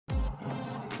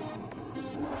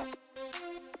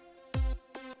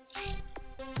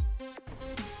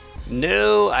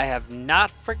No, I have not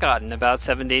forgotten about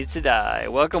 7 Days to Die.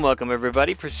 Welcome, welcome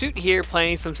everybody. Pursuit here,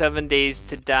 playing some 7 Days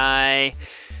to Die.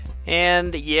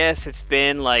 And yes, it's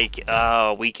been like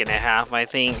a week and a half, I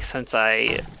think, since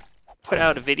I put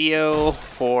out a video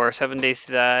for 7 Days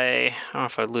to Die. I don't know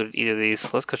if I looted either of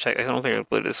these. Let's go check. I don't think I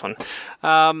looted this one.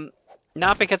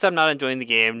 Not because I'm not enjoying the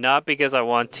game, not because I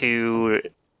want to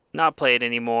not play it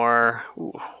anymore.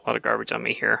 Ooh, a lot of garbage on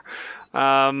me here.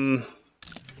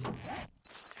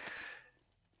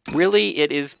 Really,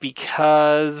 it is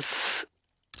because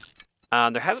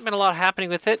there hasn't been a lot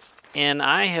happening with it, and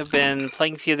I have been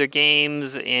playing a few other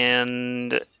games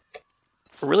and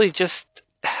really just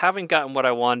haven't gotten what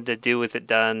I wanted to do with it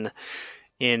done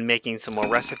in making some more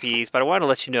recipes, but I want to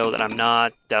let you know that I'm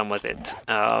not done with it.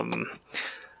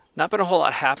 Not been a whole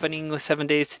lot happening with 7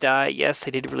 Days to Die. Yes, they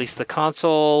did release the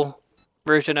console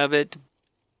version of it,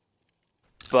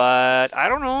 but I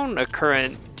don't own a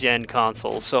current gen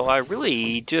console, so I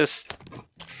really just,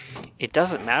 it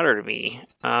doesn't matter to me.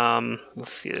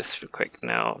 Let's see this real quick.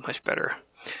 No, much better.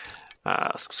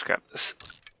 Let's scrap this.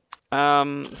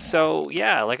 So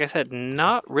yeah, like I said,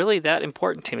 not really that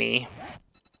important to me.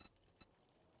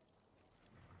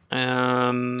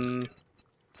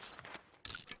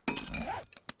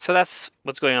 So that's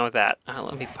what's going on with that.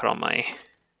 Let me put on my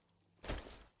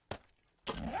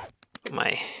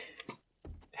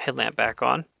headlamp back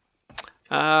on.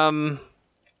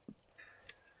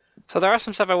 So there are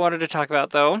some stuff I wanted to talk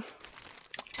about though,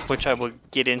 which I will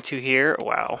get into here.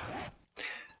 Wow.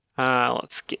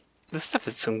 Let's get, this stuff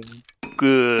is some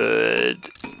good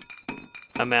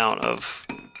amount of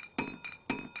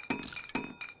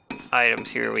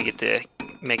items here. We get to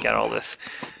make out all this.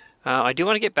 I do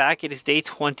want to get back. It is day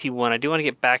 21. I do want to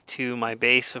get back to my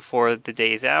base before the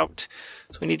day is out.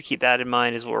 So we need to keep that in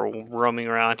mind as we're roaming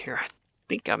around here. I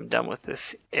think I'm done with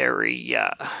this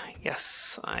area.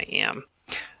 Yes, I am.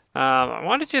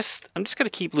 I'm just going to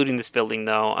keep looting this building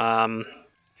though. I'm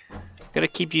going to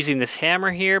keep using this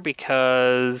hammer here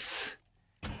because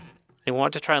I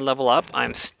want to try and level up.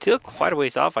 I'm still quite a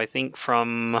ways off, I think,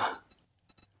 from,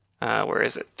 where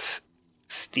is it?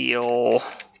 Steel.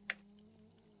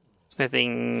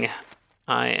 Smithing.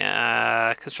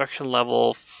 Construction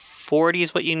level 40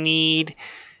 is what you need.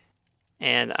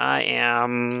 And I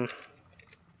am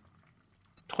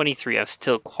 23. I'm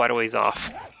still quite a ways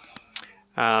off.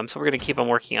 So we're going to keep on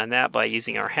working on that by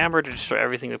using our hammer to destroy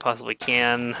everything we possibly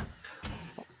can.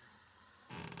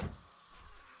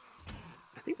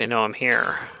 I think they know I'm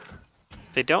here.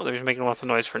 If they don't, they're just making lots of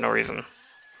noise for no reason.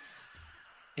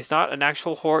 It's not an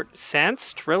actual horde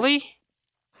sensed? Really?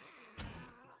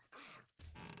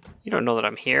 You don't know that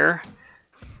I'm here.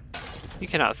 You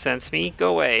cannot sense me. Go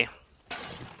away.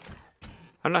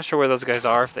 I'm not sure where those guys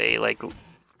are. If they, like,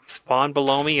 spawn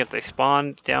below me, if they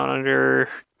spawn down under...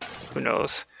 Who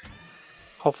knows?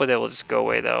 Hopefully they will just go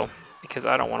away, though, because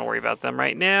I don't want to worry about them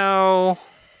right now.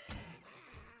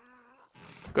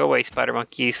 Go away, spider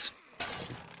monkeys.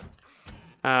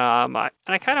 I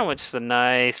kind of want just a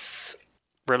nice,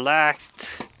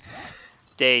 relaxed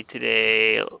day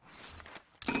today.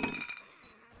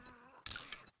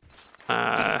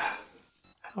 How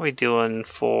are we doing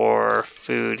for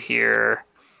food here?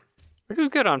 We're doing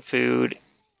good on food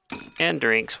and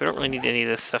drinks. We don't really need any of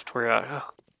this stuff to worry about. Oh,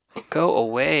 go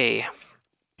away.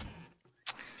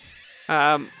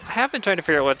 I have been trying to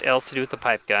figure out what else to do with the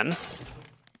pipe gun.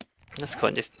 Let's go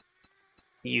and just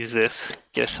use this.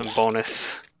 Get us some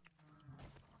bonus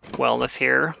wellness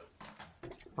here.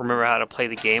 Remember how to play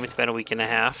the game. It's been a week and a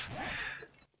half.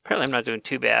 Apparently I'm not doing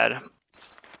too bad.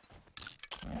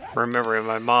 Remembering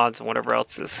my mods and whatever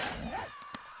else is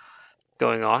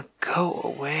going on. Go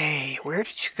away. Where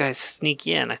did you guys sneak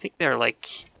in? I think they're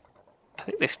like... I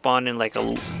think they spawned in like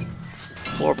a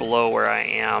floor below where I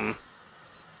am.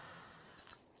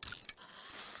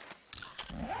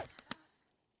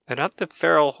 They're not the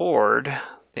feral horde.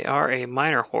 They are a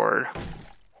minor horde.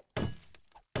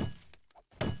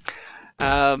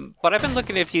 But I've been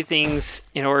looking at a few things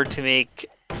in order to make...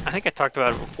 I think I talked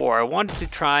about it before. I wanted to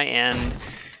try and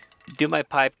do my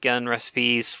pipe gun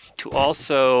recipes to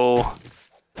also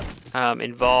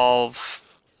involve,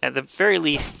 at the very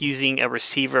least, using a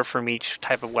receiver from each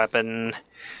type of weapon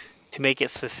to make it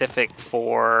specific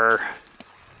for,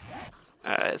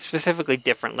 specifically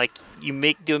different. Like,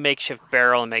 you do a makeshift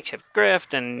barrel and makeshift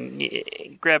grip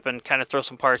and kind of throw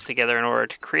some parts together in order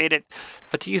to create it,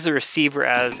 but to use the receiver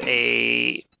as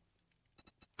a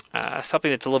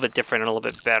something that's a little bit different and a little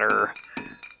bit better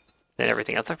than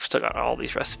everything else. I've still got all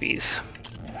these recipes.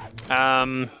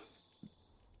 I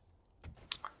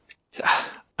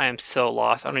am so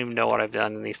lost. I don't even know what I've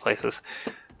done in these places.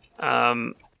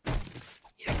 Yeah,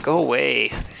 Go away,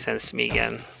 they sends to me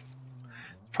again.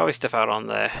 Probably stuff out on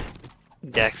the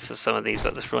decks of some of these,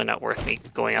 but it's really not worth me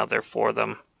going out there for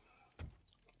them.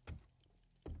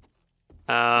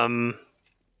 Are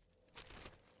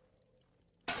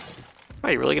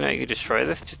you really gonna destroy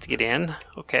this just to get in?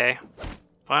 Okay.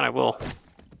 Fine, I will.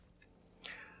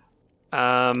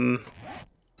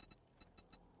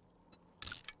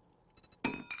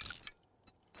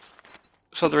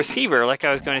 So the receiver, like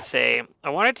I was going to say,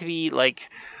 I want it to be like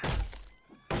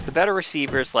the better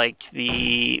receivers, like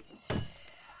the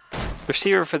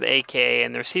receiver for the AK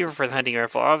and the receiver for the hunting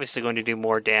rifle are obviously going to do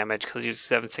more damage because you use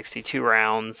 7.62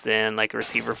 rounds than like a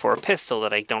receiver for a pistol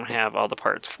that I don't have all the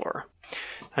parts for.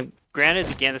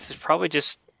 Granted, again, this is probably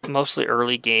just mostly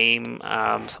early game.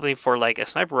 Something for like a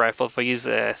sniper rifle, if I use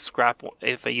a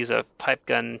pipe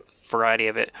gun variety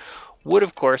of it, would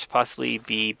of course possibly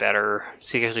be better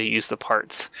so you can actually use the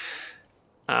parts.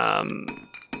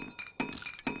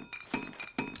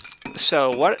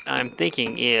 So what I'm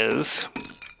thinking is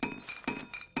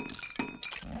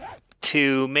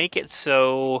to make it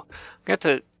so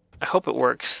I hope it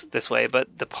works this way,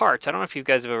 but the parts, I don't know if you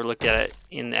guys have ever looked at it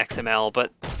in XML,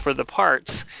 but for the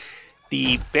parts,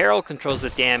 the barrel controls the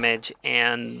damage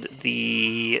and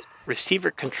the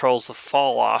receiver controls the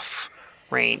fall off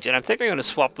range. And I'm thinking I'm going to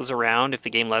swap those around if the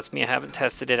game lets me. I haven't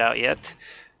tested it out yet.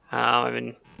 I've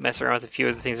been messing around with a few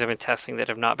of the things I've been testing that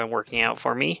have not been working out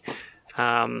for me.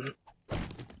 But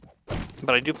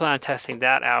I do plan on testing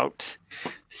that out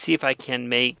to see if I can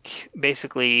make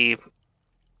basically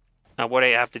what I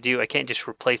have to do. I can't just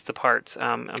replace the parts.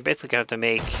 I'm basically going to have to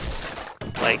make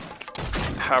like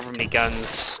however many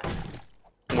guns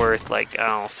worth, like, I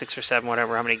don't know, 6 or 7,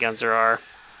 whatever, how many guns there are.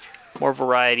 More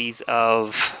varieties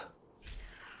of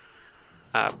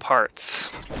parts.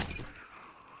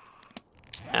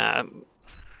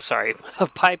 Sorry,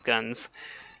 of pipe guns.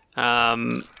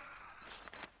 And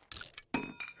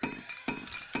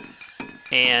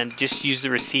just use the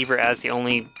receiver as the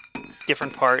only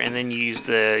different part, and then you use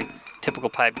the typical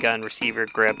pipe gun receiver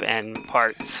grip and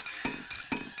parts.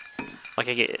 Like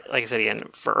I said again,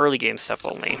 for early game stuff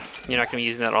only. You're not going to be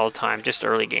using that all the time, just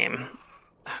early game.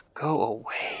 Go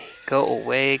away, go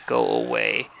away, go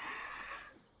away.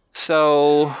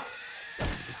 So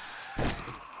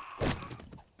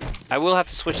I will have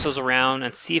to switch those around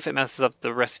and see if it messes up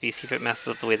the recipe, see if it messes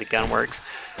up the way the gun works.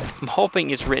 I'm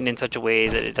hoping it's written in such a way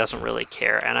that it doesn't really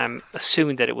care, and I'm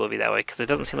assuming that it will be that way, because it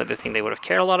doesn't seem like the thing they would have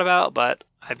cared a lot about, but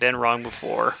I've been wrong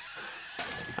before.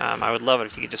 I would love it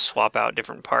if you could just swap out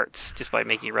different parts just by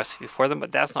making a recipe for them,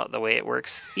 but that's not the way it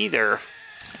works either.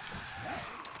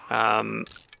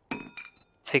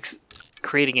 Takes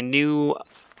creating a new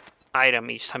item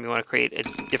each time you want to create a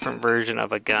different version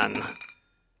of a gun.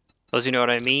 Those who know what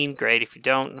I mean, great. If you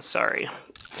don't, sorry.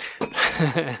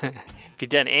 If you've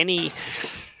done any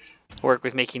work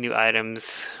with making new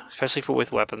items, especially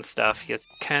with weapon stuff, you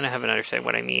kind of have an understanding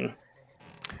what I mean.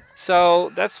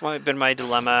 So that's been my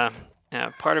dilemma.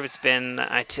 Part of it's been,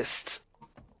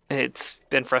 it's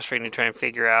been frustrating to try and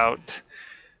figure out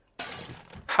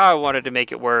how I wanted to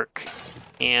make it work.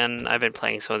 And I've been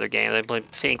playing some other games. I've been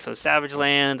playing some Savage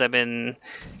Lands. I've been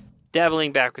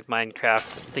dabbling back with Minecraft,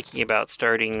 thinking about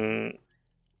doing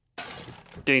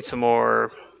some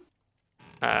more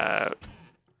vanilla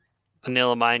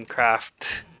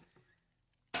Minecraft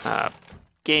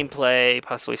gameplay,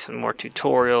 possibly some more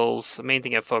tutorials. The main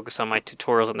thing I've focused on my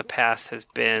tutorials in the past has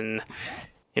been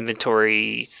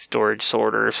inventory storage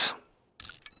sorters.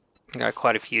 I got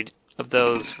quite a few of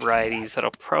those varieties that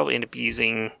I'll probably end up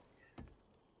using.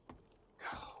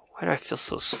 Why do I feel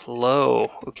so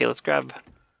slow? Okay, let's grab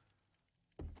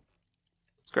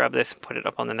this and put it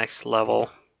up on the next level.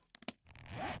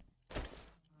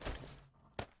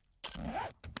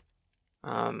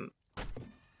 I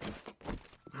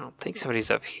don't think somebody's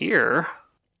up here.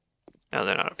 No,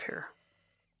 they're not up here.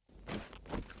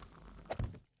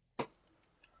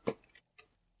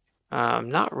 I'm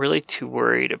not really too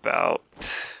worried about...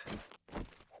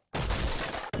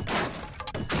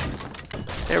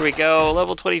 There we go,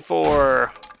 level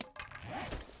 24.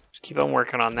 Just keep on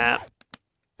working on that.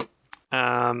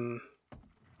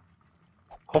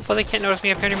 Hopefully they can't notice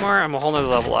me up here anymore. I'm a whole nother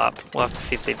level up. We'll have to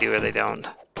see if they do or they don't.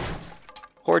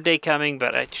 Horde day coming,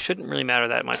 but it shouldn't really matter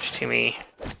that much to me.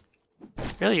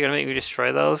 Really? You're gonna make me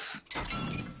destroy those?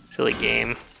 Silly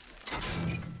game.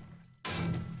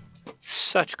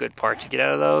 Such good parts to get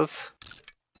out of those.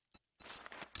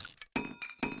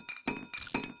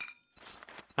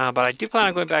 But I do plan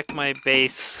on going back to my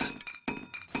base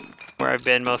where I've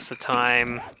been most of the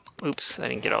time. Oops, I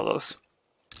didn't get all those.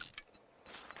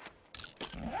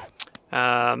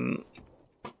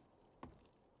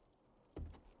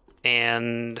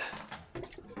 and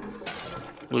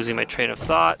losing my train of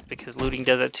thought because looting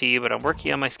does that to you, but I'm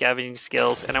working on my scavenging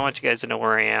skills, and I want you guys to know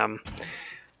where I am.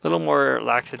 A little more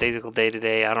lackadaisical day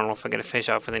today. I don't know if I'm going to finish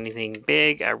off with anything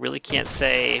big. I really can't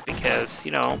say because,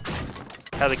 you know,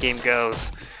 that's how the game goes.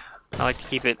 I like to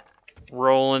keep it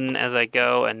rolling as I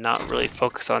go and not really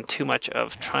focus on too much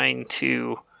of trying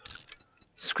to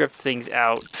script things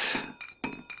out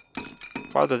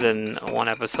farther than one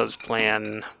episode's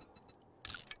plan,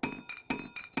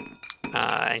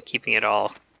 and keeping it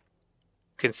all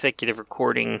consecutive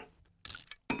recording.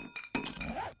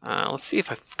 Let's see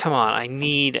if come on, I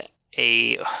need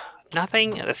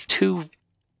nothing. That's 2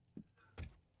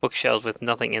 bookshelves with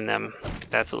nothing in them.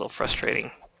 That's a little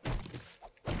frustrating.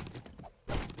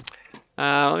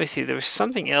 Let me see, there was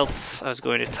something else I was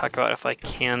going to talk about if I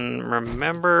can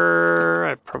remember.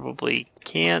 I probably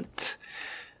can't.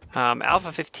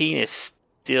 Alpha 15 is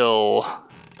still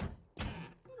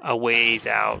a ways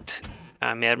out.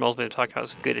 Admiral's been talking about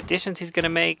some good additions he's going to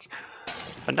make,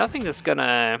 but nothing that's going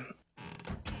to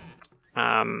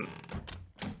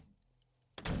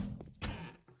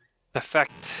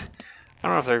affect. I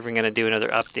don't know if they're even going to do another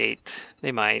update.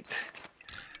 They might.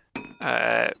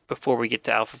 Before we get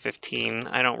to Alpha 15.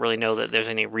 I don't really know that there's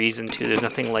any reason to. There's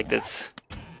nothing like that's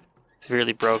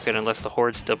severely broken unless the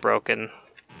Horde's still broken.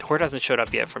 The Horde hasn't showed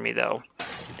up yet for me though.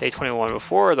 Day 21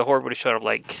 before, the Horde would have showed up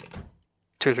like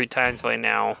 2 or 3 times by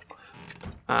now.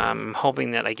 I'm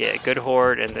hoping that I get a good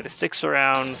Horde and that it sticks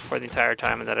around for the entire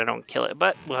time and that I don't kill it.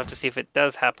 But we'll have to see if it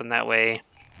does happen that way.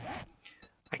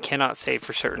 I cannot say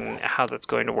for certain how that's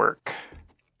going to work.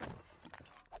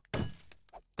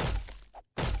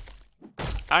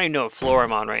 I don't even know what floor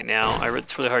I'm on right now.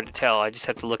 It's really hard to tell. I just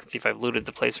have to look and see if I've looted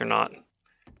the place or not.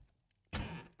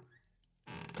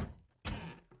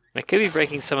 I could be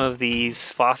breaking some of these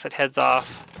faucet heads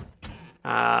off,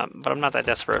 but I'm not that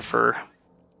desperate for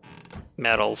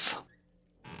metals.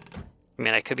 I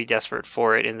mean, I could be desperate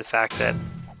for it in the fact that,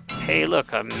 hey,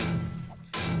 look, that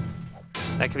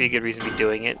could be a good reason to be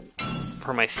doing it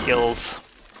for my skills.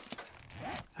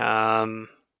 Let's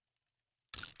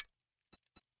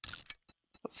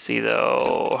see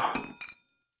though. I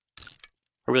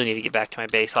really need to get back to my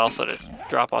base also to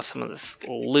drop off some of this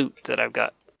loot that I've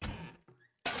got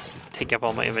taking up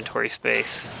all my inventory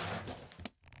space.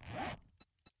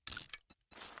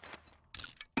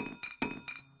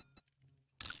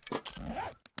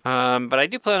 But I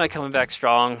do plan on coming back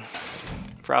strong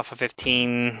for Alpha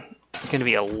 15. Going to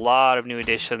be a lot of new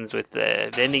additions with the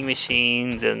vending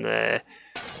machines and the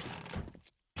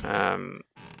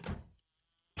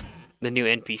new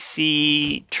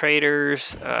NPC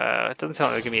traders. It doesn't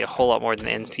sound like there's going to be a whole lot more than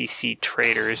the NPC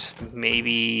traders.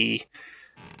 Maybe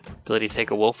ability to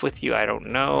take a wolf with you. I don't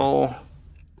know.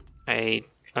 I'm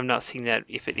not seeing that.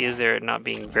 If it is there, not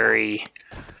being very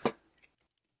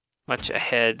much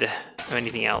ahead of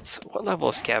anything else. What level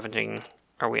of scavenging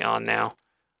are we on now?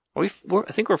 I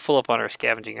think we're full up on our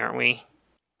scavenging, aren't we?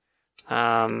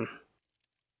 Could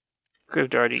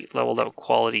have already leveled up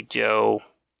Quality Joe.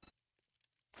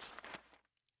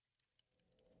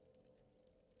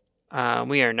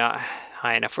 We are not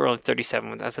high enough. We're only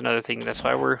 37. That's another thing. That's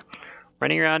why we're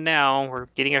running around now. We're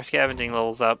getting our scavenging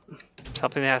levels up.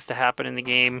 Something that has to happen in the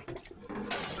game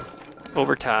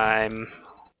over time.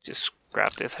 Just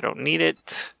scrap this. I don't need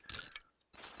it.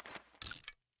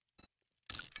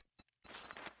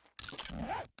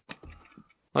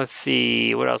 Let's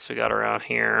see what else we got around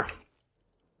here.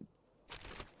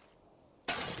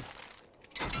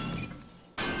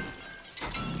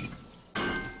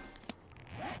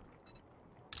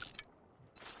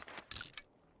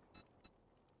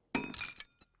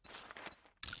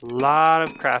 A lot of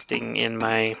crafting in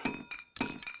my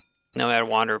Nomad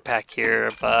Wanderer pack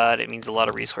here, but it means a lot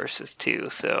of resources too,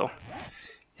 so,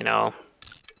 you know,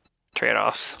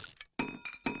 trade-offs.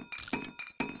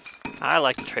 I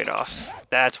like the trade-offs.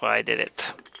 That's why I did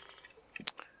it.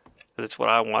 Because it's what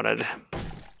I wanted.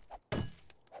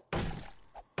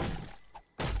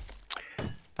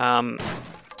 I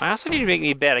also need to make me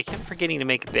a bed. I kept forgetting to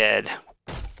make a bed.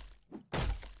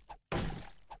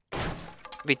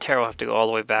 It'd be terrible to have to go all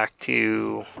the way back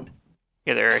to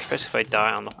the other area, especially if I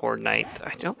die on the Horde night.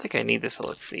 I don't think I need this, but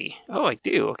let's see. Oh, I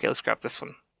do. Okay, let's grab this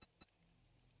one.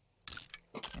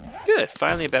 Good.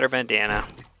 Finally a better bandana.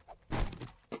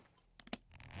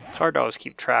 It's hard to always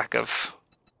keep track of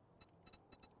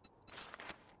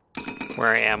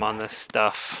where I am on this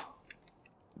stuff.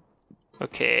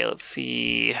 Okay, let's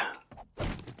see.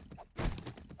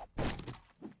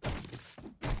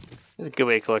 There's a good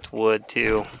way to collect wood,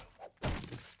 too.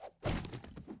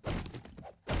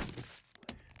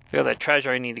 We got that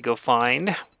treasure I need to go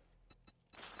find.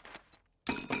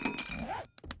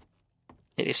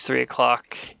 It's 3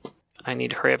 o'clock. I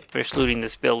need to hurry up and finish looting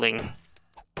this building.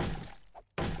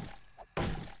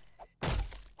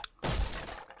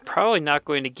 Probably not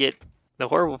going to get... The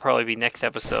horror will probably be next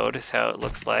episode, is how it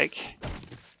looks like.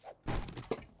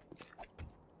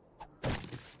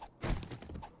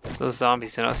 Those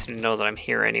zombies do not seem to know that I'm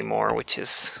here anymore, which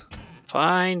is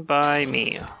fine by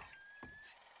me.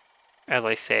 As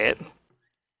I say it.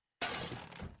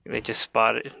 They just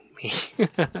spotted me.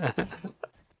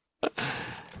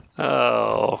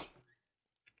 Oh.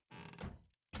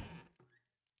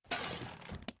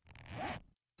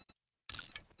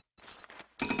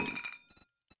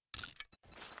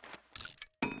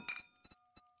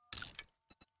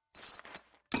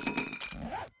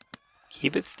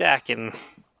 Keep it stacking.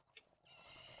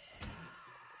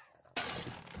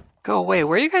 Go away.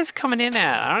 Where are you guys coming in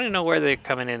at? I don't even know where they're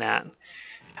coming in at.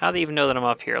 How do they even know that I'm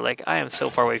up here? Like, I am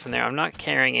so far away from there. I'm not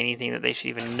carrying anything that they should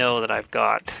even know that I've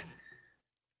got.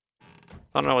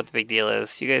 I don't know what the big deal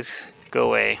is. You guys go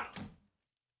away.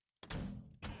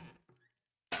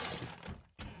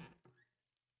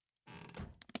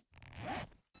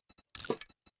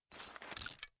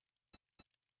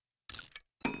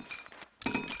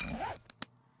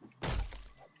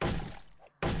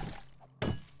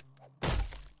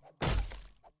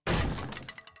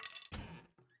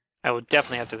 I would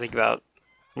definitely have to think about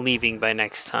leaving by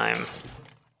next time.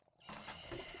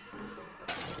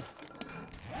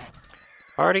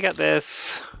 Already got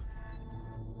this.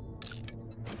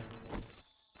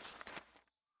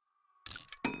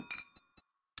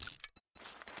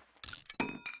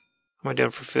 What am I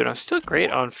doing for food? I'm still great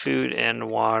on food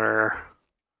and water.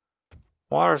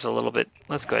 Water's a little bit...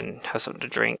 Let's go ahead and have something to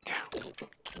drink.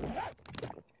 A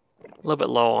little bit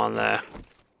low on the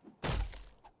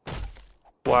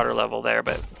water level there,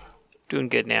 but doing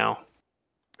good now.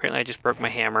 Apparently I just broke my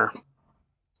hammer.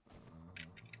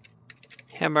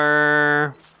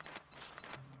 Hammer.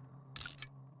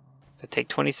 Does it take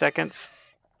 20 seconds?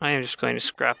 I am just going to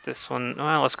scrap this one.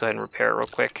 Well, let's go ahead and repair it real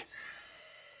quick.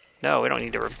 No, we don't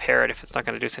need to repair it if it's not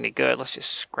going to do us any good. Let's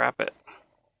just scrap it.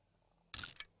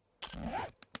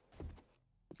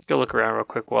 Go look around real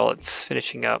quick while it's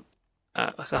finishing up.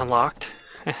 It's unlocked.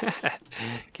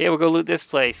 Okay, we'll go loot this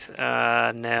place.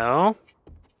 No.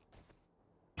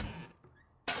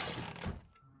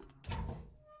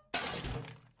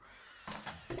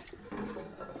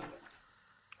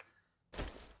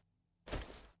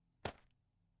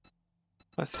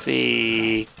 Let's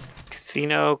see.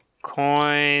 Casino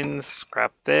coins.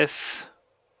 Scrap this.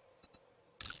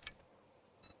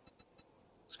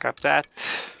 Scrap that.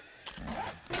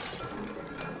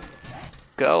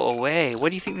 Go away. What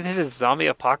do you think this is? Zombie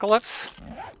apocalypse?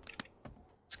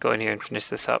 Let's go in here and finish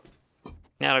this up.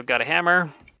 Now I've got a hammer.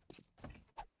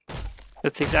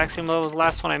 That's the exact same level as the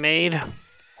last one I made.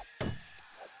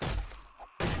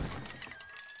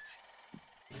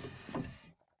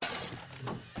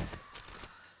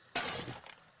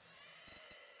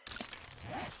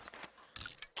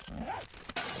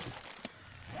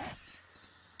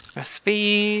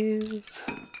 Recipes.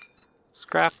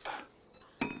 Scrap.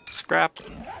 Scrap.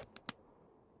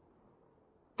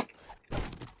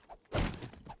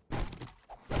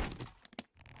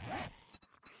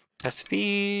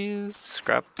 Recipes.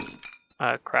 Scrap.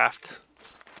 Craft.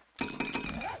 I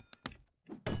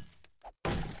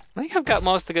think I've got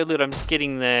most of the good loot. I'm just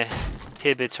getting the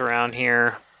tidbits around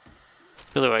here.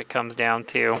 Really what it comes down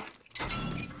to.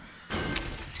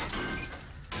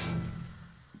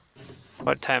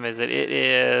 What time is it? It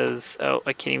is... Oh,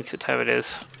 I can't even see what time it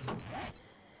is.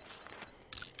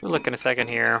 We'll look in a second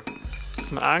here.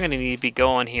 I'm going to need to be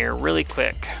going here really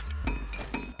quick.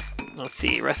 Let's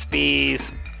see.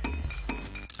 Recipes.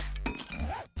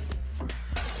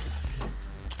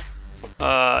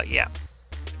 Yeah.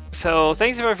 So,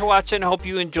 thanks everyone for watching. I hope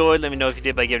you enjoyed. Let me know if you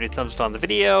did by giving a thumbs up on the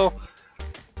video.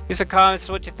 Leave some comments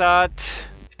on what you thought.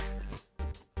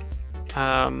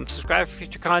 Subscribe for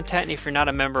future content if you're not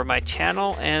a member of my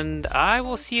channel, and I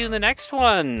will see you in the next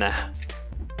one.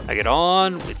 Now get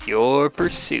on with your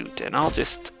pursuit, and I'll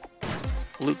just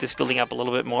loot this building up a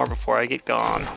little bit more before I get gone.